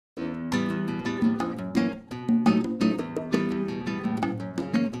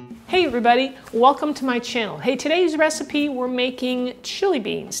Hey everybody, welcome to my channel. Hey, today's recipe we're making chili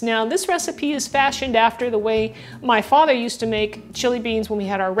beans. Now this recipe is fashioned after the way my father used to make chili beans when we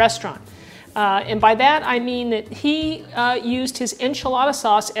had our restaurant. And by that I mean that he used his enchilada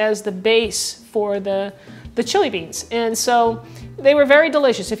sauce as the base for the chili beans. And so they were very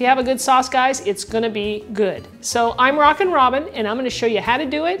delicious. If you have a good sauce, guys, it's gonna be good. So I'm Rockin' Robin and I'm gonna show you how to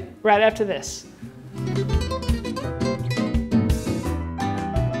do it right after this.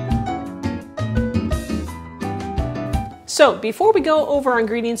 So before we go over our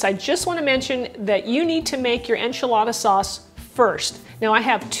ingredients, I just want to mention that you need to make your enchilada sauce first. Now I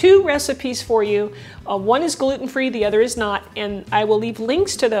have two recipes for you. One is gluten-free, the other is not, and I will leave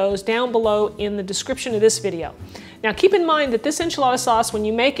links to those down below in the description of this video. Now keep in mind that this enchilada sauce, when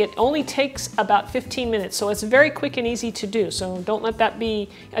you make it, only takes about 15 minutes, so it's very quick and easy to do, so don't let that be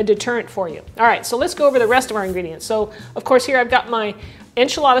a deterrent for you. All right, so let's go over the rest of our ingredients. So of course here I've got my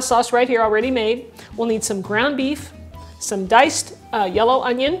enchilada sauce right here already made. We'll need some ground beef, some diced yellow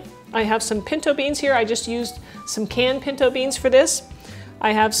onion. I have some pinto beans here. I just used some canned pinto beans for this.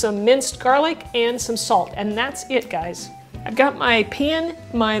 I have some minced garlic and some salt, and that's it, guys. I've got my pan,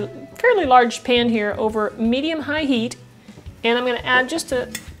 my fairly large pan here, over medium-high heat, and I'm gonna add just a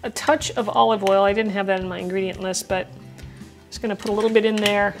touch of olive oil. I didn't have that in my ingredient list, but just gonna put a little bit in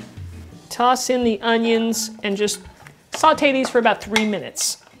there, toss in the onions, and just saute these for about 3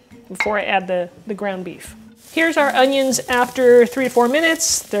 minutes before I add the ground beef. Here's our onions after 3 to 4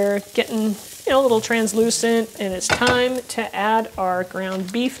 minutes. They're getting, a little translucent, and it's time to add our ground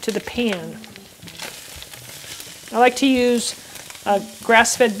beef to the pan. I like to use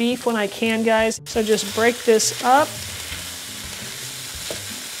grass-fed beef when I can, guys. So just break this up.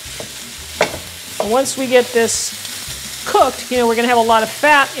 And once we get this cooked, we're gonna have a lot of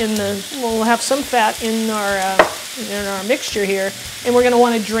fat we'll have some fat in our mixture here, and we're gonna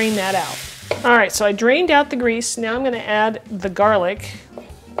wanna drain that out. All right, so I drained out the grease. Now I'm gonna add the garlic.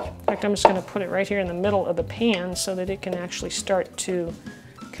 In fact, I'm just gonna put it right here in the middle of the pan so that it can actually start to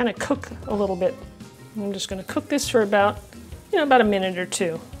kind of cook a little bit. I'm just gonna cook this for about a minute or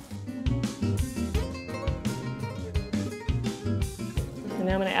two. And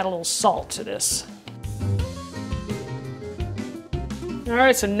now I'm gonna add a little salt to this. All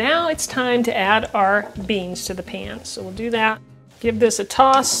right, so now it's time to add our beans to the pan. So we'll do that. Give this a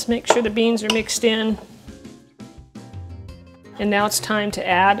toss, make sure the beans are mixed in. And now it's time to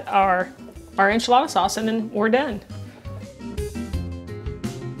add our enchilada sauce, and then we're done.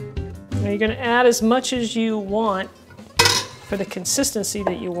 Now you're gonna add as much as you want for the consistency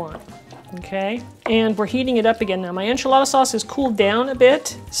that you want, okay? And we're heating it up again now. My enchilada sauce has cooled down a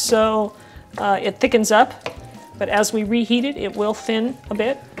bit, so it thickens up, but as we reheat it, it will thin a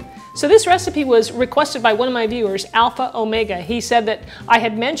bit. So this recipe was requested by one of my viewers, Alpha Omega. He said that I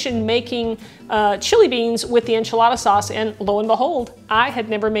had mentioned making chili beans with the enchilada sauce, and lo and behold, I had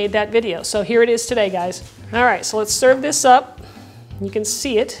never made that video. So here it is today, guys. All right, so let's serve this up. You can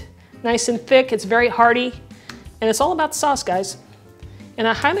see it, nice and thick. It's very hearty, and it's all about sauce, guys. And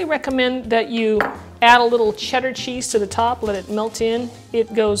I highly recommend that you add a little cheddar cheese to the top, let it melt in.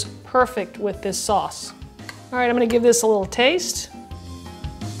 It goes perfect with this sauce. All right, I'm gonna give this a little taste.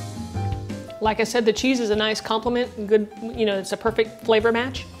 Like I said, the cheese is a nice complement, good, it's a perfect flavor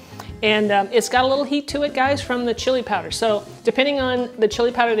match. And it's got a little heat to it, guys, from the chili powder. So depending on the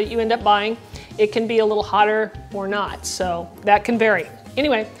chili powder that you end up buying, it can be a little hotter or not. So that can vary.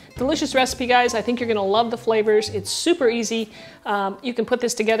 Anyway, delicious recipe, guys. I think you're gonna love the flavors. It's super easy. You can put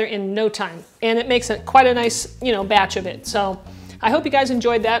this together in no time. And it makes quite a nice, batch of it. So I hope you guys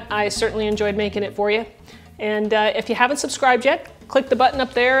enjoyed that. I certainly enjoyed making it for you. And if you haven't subscribed yet, click the button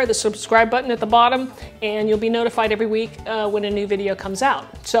up there, the subscribe button at the bottom, and you'll be notified every week when a new video comes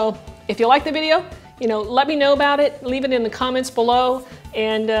out. So if you like the video, let me know about it, leave it in the comments below,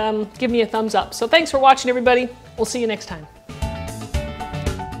 and give me a thumbs up. So thanks for watching, everybody. We'll see you next time.